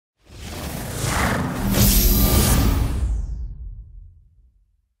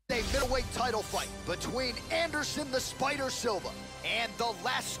title fight between Anderson the Spider Silva and the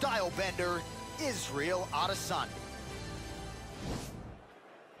last style bender, Israel Adesanya.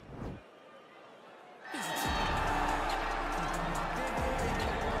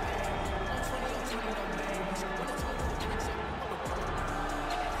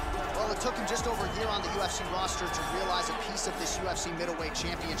 Well, it took him just over a year on the UFC roster to realize a piece of this UFC middleweight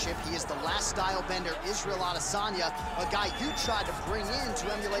championship. He is the last style bender, Israel Adesanya, a guy you tried to bring in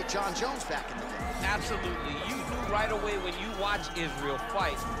to emulate John Jones back in the day. Absolutely. You knew right away when you watch Israel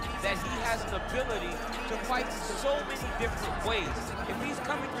fight that he has an ability to fight so many different ways. If he's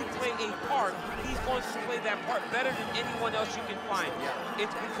coming to play a part, he's going to play that part better than anyone else you can find. Yeah.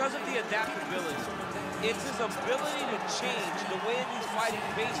 It's because of the adaptability. It's his ability to change the way that he's fighting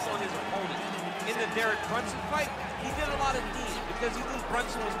based on his opponent. In the Derek Brunson fight, he did a lot of knees because he knew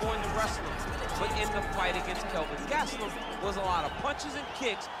Brunson was going to wrestle him. But in the fight against Kelvin Gastelum was a lot of punches and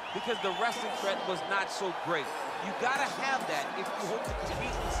kicks because the wrestling threat was not so great. You gotta have that if you hope to compete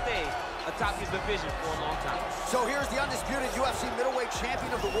and stay atop your division for a long time. So here's the undisputed UFC middleweight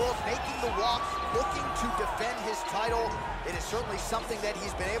champion of the world making the walk, looking to defend his title. It is certainly something that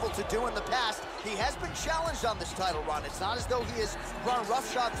he's been able to do in the past. He has been challenged on this title run. It's not as though he has run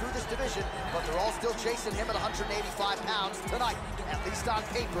roughshod through this division, but they're all still chasing him at 185 pounds tonight. At least on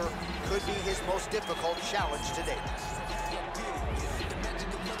paper, could be his most difficult challenge to date.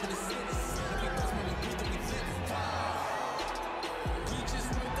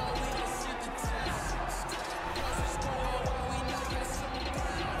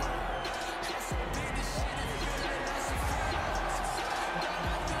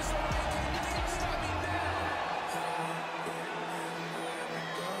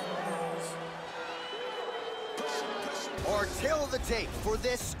 Our tale of the tape for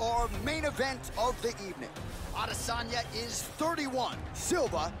this, our main event of the evening. Adesanya is 31,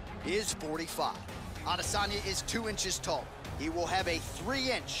 Silva is 45. Adesanya is 2 inches tall. He will have a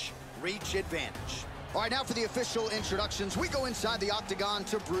 3-inch reach advantage. All right, now for the official introductions, we go inside the octagon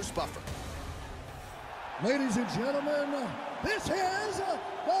to Bruce Buffer. Ladies and gentlemen, this is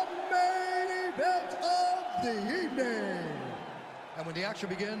the main event of the evening. And when the action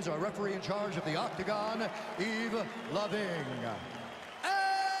begins, our referee in charge of the octagon, Yves Loving. And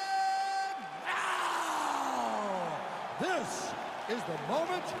now, this is the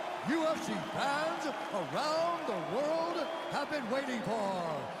moment UFC fans around the world have been waiting for.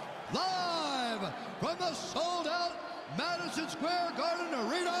 Live from the sold-out Madison Square Garden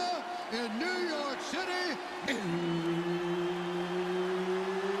Arena in New York City.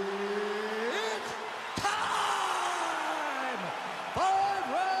 It's time! 5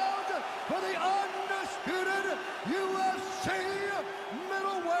 rounds for the undisputed UFC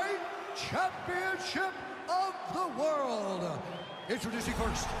middleweight championship of the world. Introducing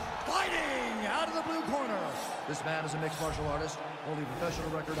first, fighting out of the blue corner. This man is a mixed martial artist, holding a professional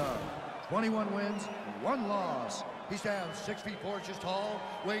record of 21 wins, 1 loss. He stands 6 feet 4 inches tall,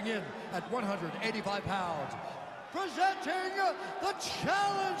 weighing in at 185 pounds. Presenting the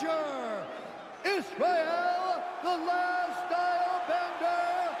challenger, Israel, the last style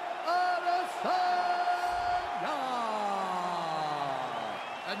bender, Adesanya.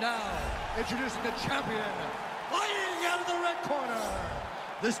 And now, introducing the champion, fighting out of the red corner.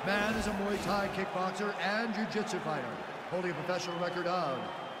 This man is a Muay Thai kickboxer and jiu-jitsu fighter, holding a professional record of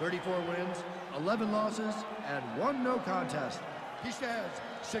 34 wins, 11 losses, and 1 no contest. He stands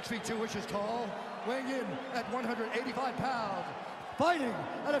 6 feet 2 inches tall, weighing in at 185 pounds. Fighting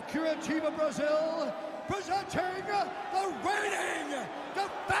out of Curitiba, Brazil, presenting the reigning,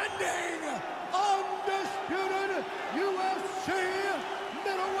 defending, undisputed UFC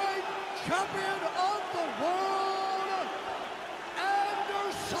middleweight champion of the world,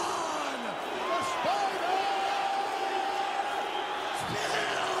 Anderson the Spider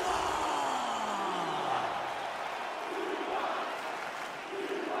Silva.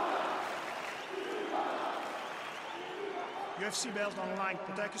 UFC belt on the line.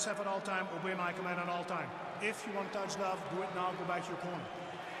 Protect yourself at all time. Obey my command at all time. If you want to touch love, do it now. Go back to your corner.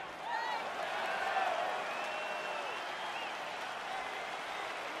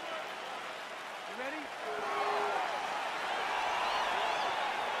 You ready?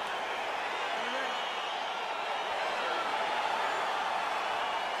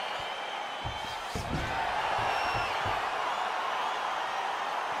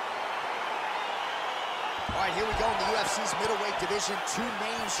 All right, here we go in the UFC's middleweight division. 2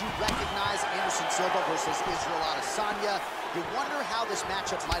 names you recognize, Anderson Silva versus Israel Adesanya. You wonder how this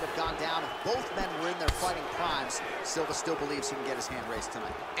matchup might have gone down if both men were in their fighting primes. Silva still believes he can get his hand raised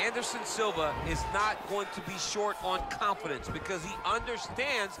tonight. Anderson Silva is not going to be short on confidence because he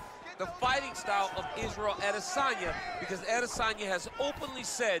understands the fighting style of Israel Adesanya, because Adesanya has openly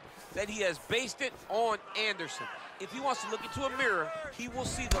said that he has based it on Anderson. If he wants to look into a mirror, he will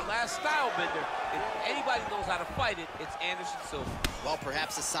see the last style bender. If anybody knows how to fight it, it's Anderson Silva. Well,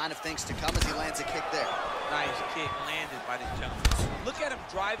 perhaps a sign of things to come as he lands a kick there. Nice kick landed by this gentleman. Look at him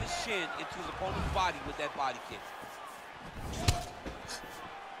drive his shin into his opponent's body with that body kick.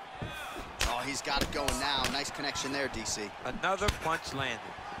 Oh, he's got it going now. Nice connection there, DC. Another punch landed.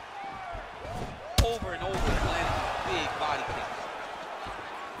 Over and over, landing big body kicks.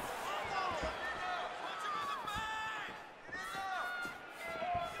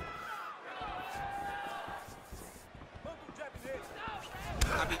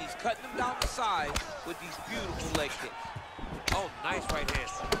 I mean, he's cutting them down the side with these beautiful leg kicks. Oh, nice right hand.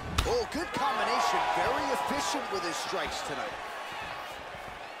 Oh, good combination. Very efficient with his strikes tonight.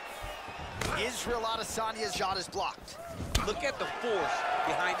 Israel Adesanya's shot is blocked. Look at the force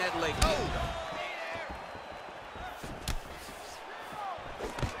behind that leg kick. Oh.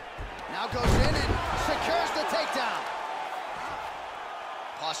 Now goes in and secures the takedown.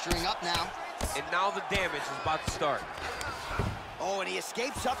 Posturing up now. And now the damage is about to start. Oh, and he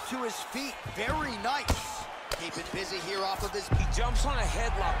escapes up to his feet. Very nice. Keep it busy here off of his... He jumps on a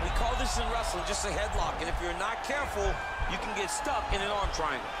headlock. We call this in wrestling just a headlock. And if you're not careful, you can get stuck in an arm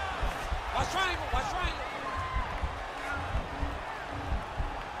triangle. Watch triangle, watch triangle.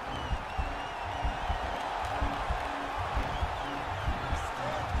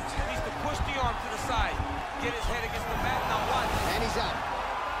 He needs to push the arm to the side. Get his head against the mat. Now watch. And he's out.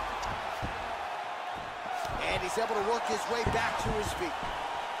 And he's able to work his way back to his feet.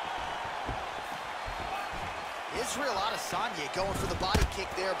 Israel Adesanya going for the body kick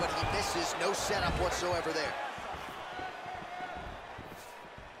there, but he misses. No setup whatsoever there.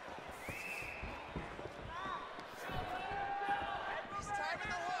 He's timing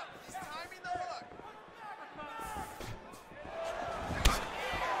the hook. He's timing the hook.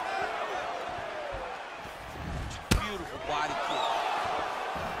 Beautiful body kick.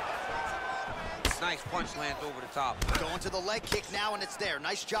 Nice punch lands over the top. Going to the leg kick now, and it's there.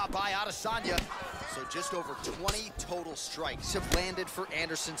 Nice job by Adesanya. So just over 20 total strikes have landed for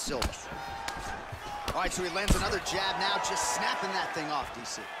Anderson Silva. All right, so he lands another jab now, just snapping that thing off,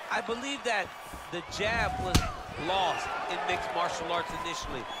 DC. I believe that the jab was lost in mixed martial arts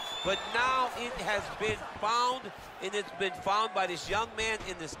initially, but now it has been found, and it's been found by this young man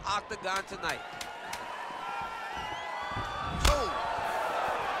in this octagon tonight. Oh!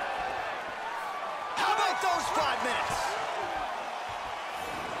 How about those 5 minutes?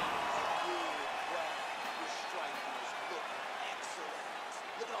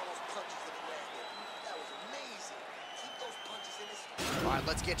 All right,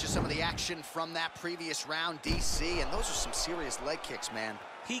 let's get you some of the action from that previous round, DC, and those are some serious leg kicks, man.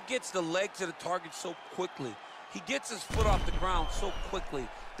 He gets the leg to the target so quickly. He gets his foot off the ground so quickly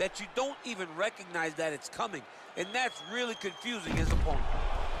that you don't even recognize that it's coming, and that's really confusing his opponent.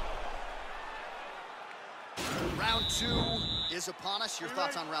 Round 2 is upon us. Your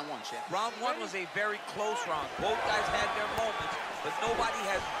thoughts on round 1, champ? Round 1 was a very close round. Both guys had their moments, but nobody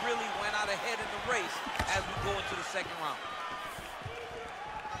has really went out ahead in the race as we go into the second round.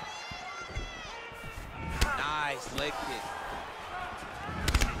 Nice leg kick.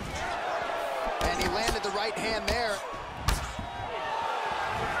 And he landed the right hand there.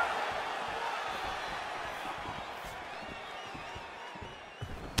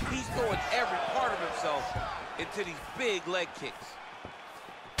 He's throwing every part of himself into these big leg kicks.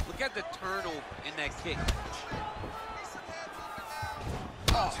 Look at the turnover in that kick.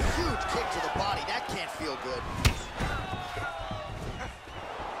 Oh, huge kick to the body. That can't feel good.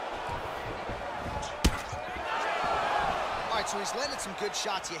 All right, so he's landed some good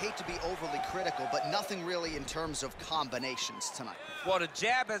shots. You hate to be overly critical, but nothing really in terms of combinations tonight. Well, the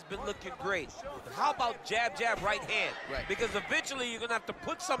jab has been looking great. How about jab, jab, right hand? Right. Because eventually you're going to have to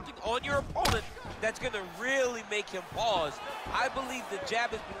put something on your opponent that's going to really make him pause. I believe the jab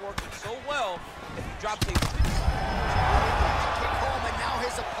has been working so well that he drops a... Kick home, and now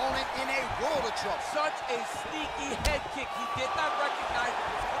his opponent in a world of trouble. Such a sneaky head kick. He did not recognize it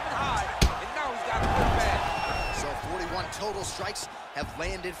was coming high, and now he's got to put back. So 41 total strikes have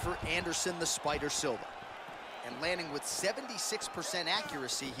landed for Anderson the Spider Silva. And landing with 76%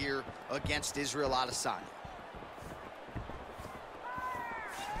 accuracy here against Israel Adesanya.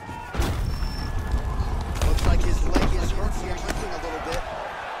 Looks like his leg is hurt here, limping a little bit.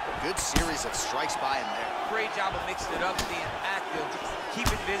 Good series of strikes by him there. Great job of mixing it up, being active,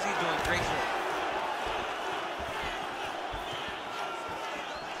 keeping busy, doing great work.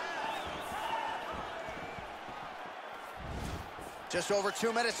 Just over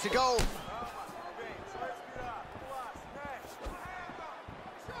 2 minutes to go.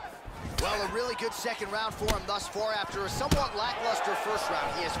 Well, a really good second round for him thus far. After a somewhat lackluster first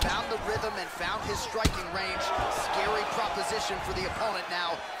round, he has found the rhythm and found his striking range. Scary proposition for the opponent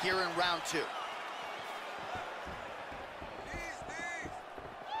now here in round 2.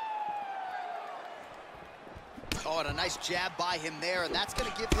 Oh, and a nice jab by him there, and that's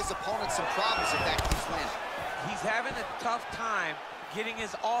going to give his opponent some problems if that keeps landing. He's having a tough time getting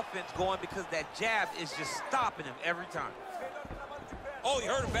his offense going because that jab is just stopping him every time. Oh, he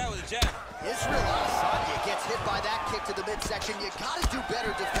hurt him bad with a jab. Israel Adesanya gets hit by that kick to the midsection. You got to do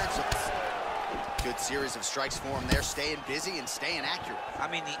better defensively. Good series of strikes for him there, staying busy and staying accurate. I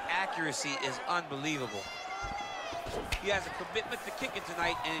mean, the accuracy is unbelievable. He has a commitment to kicking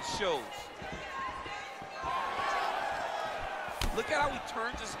tonight, and it shows. Look at how he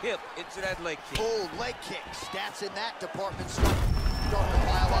turns his hip into that leg kick. Bold leg kick. Stats in that department starting to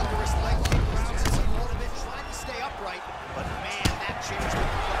pile up. His leg kick bounces a little bit, trying to stay upright. But man, that changed the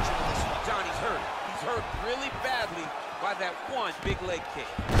complexion of this one. Johnny's hurt. He's hurt really badly by that one big leg kick.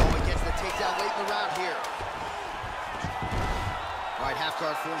 Oh, he gets the takedown late in the round here. All right, half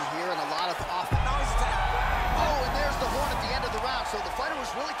guard for him here, and a lot of off. Now he's attacked. Oh, and there's the horn at the end of the round. So the fighter was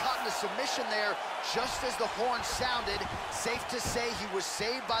really caught in a submission there just as the horn sounded. Safe to say he was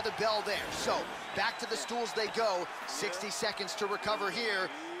saved by the bell there. So back to the stools they go. 60 seconds to recover here.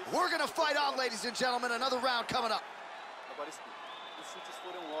 We're going to fight on, ladies and gentlemen. Another round coming up.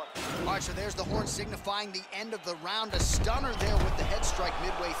 All right, so there's the horn signifying the end of the round. A stunner there with the head strike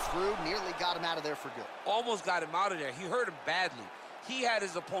midway through. Nearly got him out of there for good. Almost got him out of there. He hurt him badly. He had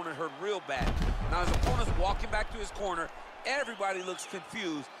his opponent hurt real bad. Now his opponent's walking back to his corner. Everybody looks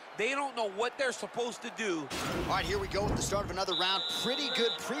confused. They don't know what they're supposed to do. All right, here we go with the start of another round. Pretty good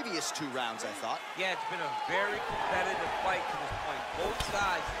previous 2 rounds, I thought. Yeah, it's been a very competitive fight to this point. Both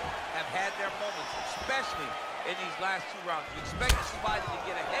guys have had their moments, especially in these last 2 rounds. You expect somebody to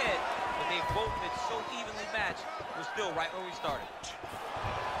get ahead, but they've both been so evenly matched. We're still right where we started.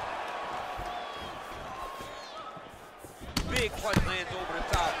 Big punch lands over the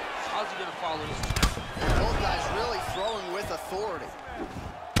top. How's he gonna follow this? Both guys really throwing with authority.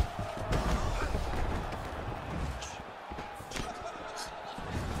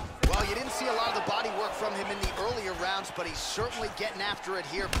 Well, you didn't see a lot of the body work from him in the earlier rounds, but he's certainly getting after it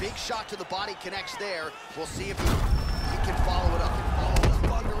here. Big shot to the body connects there. We'll see if he can follow it up.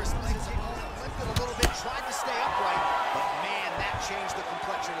 Thunderous legs lifted a little bit, tried to stay upright, but man, that changed the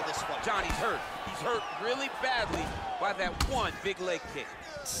complexion of this fight. Johnny's hurt. He's hurt really badly by that one big leg kick.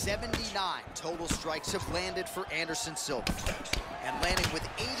 79 total strikes have landed for Anderson Silva, and landing with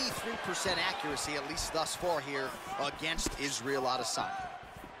 83% accuracy, at least thus far here, against Israel Adesanya.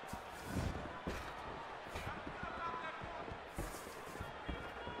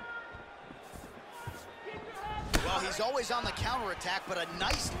 Well, he's always on the counterattack, but a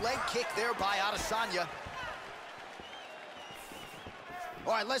nice leg kick there by Adesanya.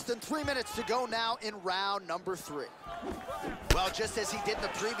 All right, less than 3 minutes to go now in round number 3. Well, just as he did in the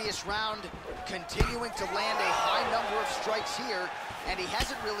previous round, continuing to land a high number of strikes here, and he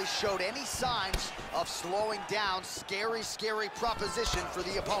hasn't really showed any signs of slowing down. Scary, scary proposition for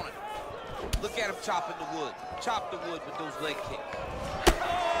the opponent. Look at him chopping the wood. Chop the wood with those leg kicks.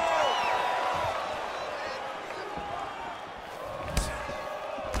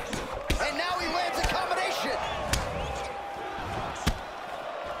 And now he lands a combination.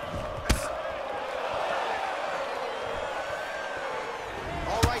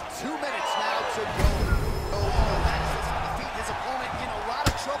 All right, 2 minutes now to go. Oh, Madison's on the feet. His opponent in a lot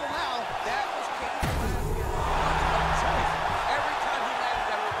of trouble now. That was every time he landed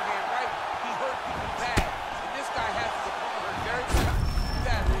that overhand right, he hurt people bad. And this guy has his opponent hurt very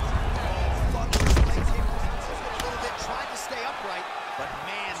badly. Thunderous leg kick. A little bit, tried to stay upright, but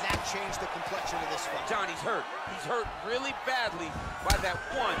man, that changed the complexion of this fight. Johnny's hurt. He's hurt really badly by that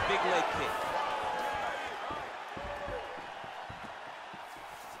one big leg kick.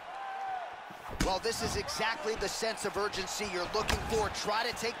 Well, this is exactly the sense of urgency you're looking for. Try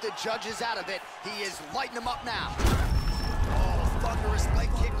to take the judges out of it. He is lighting them up now. Oh, thunderous leg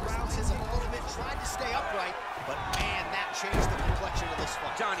kick rounds his a little bit. Tried to stay upright, but man, that changed the complexion of this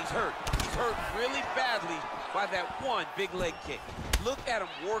fight. Johnny's hurt. He's hurt really badly by that one big leg kick. Look at him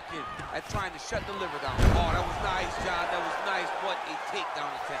working at trying to shut the liver down. Oh, that was nice, John. That was nice. What a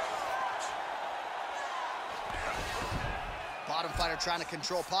takedown attempt. Bottom fighter trying to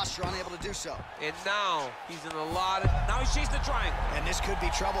control posture, unable to do so. And now he's in a lot of... Now he's chasing the triangle. And this could be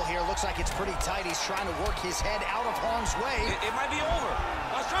trouble here. Looks like it's pretty tight. He's trying to work his head out of harm's way. It might be over.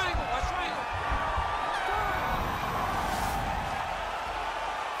 Watch triangle. Watch triangle.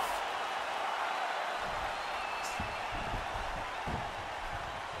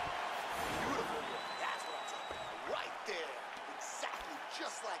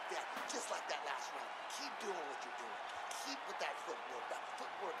 Just like that last round. Keep doing what you're doing. Keep with that footwork. That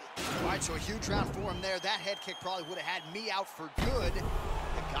footwork is... All right, so a huge round for him there. That head kick probably would have had me out for good.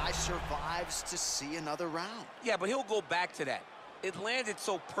 The guy survives to see another round. Yeah, but he'll go back to that. It landed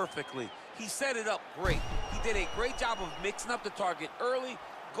so perfectly. He set it up great. He did a great job of mixing up the target early,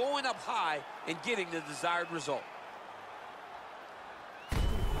 going up high, and getting the desired result.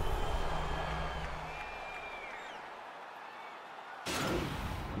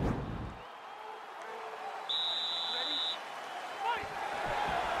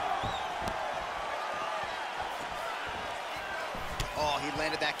 Oh, he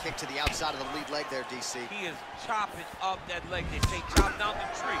landed that kick to the outside of the lead leg there, DC. He is chopping up that leg. They say chop down the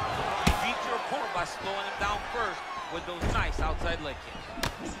tree. You beat your opponent by slowing him down first with those nice outside leg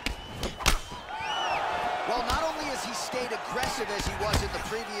kicks. Well, not only has he stayed aggressive as he was in the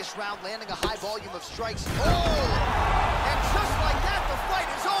previous round, landing a high volume of strikes. Oh! And just like that, the fight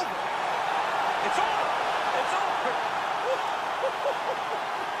is over. It's over. It's over.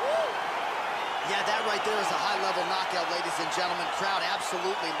 Yeah, that right there is a high-level knockout, ladies and gentlemen. Crowd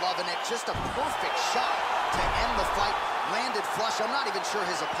absolutely loving it. Just a perfect shot to end the fight. Landed flush. I'm not even sure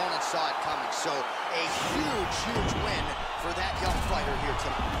his opponent saw it coming. So a huge, huge win for that young fighter here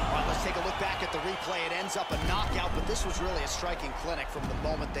tonight. All right, let's take a look back at the replay. It ends up a knockout, but this was really a striking clinic from the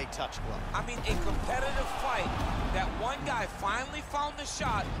moment they touched glove. I mean, a competitive fight that one guy finally found the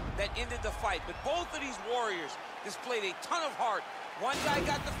shot that ended the fight. But both of these warriors displayed a ton of heart. One guy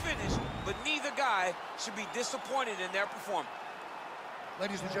got the finish, but neither guy should be disappointed in their performance.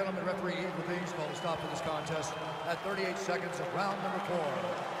 Ladies and gentlemen, referee Evil Things called a stop to this contest at 38 seconds of round number 4.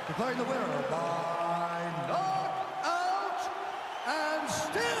 Declaring the winner by knockout and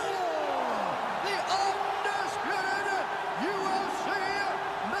still the undisputed UFC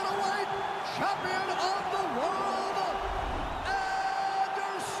middleweight champion of the world,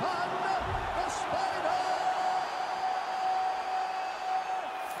 Anderson the Spider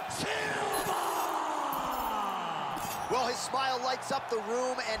Silva! Well, his smile lights up the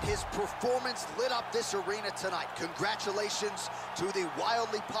room, and his performance lit up this arena tonight. Congratulations to the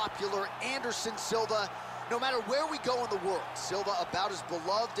wildly popular Anderson Silva. No matter where we go in the world, Silva about as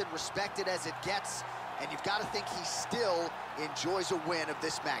beloved and respected as it gets, and you've got to think he still enjoys a win of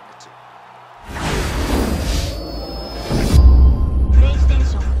this magnitude.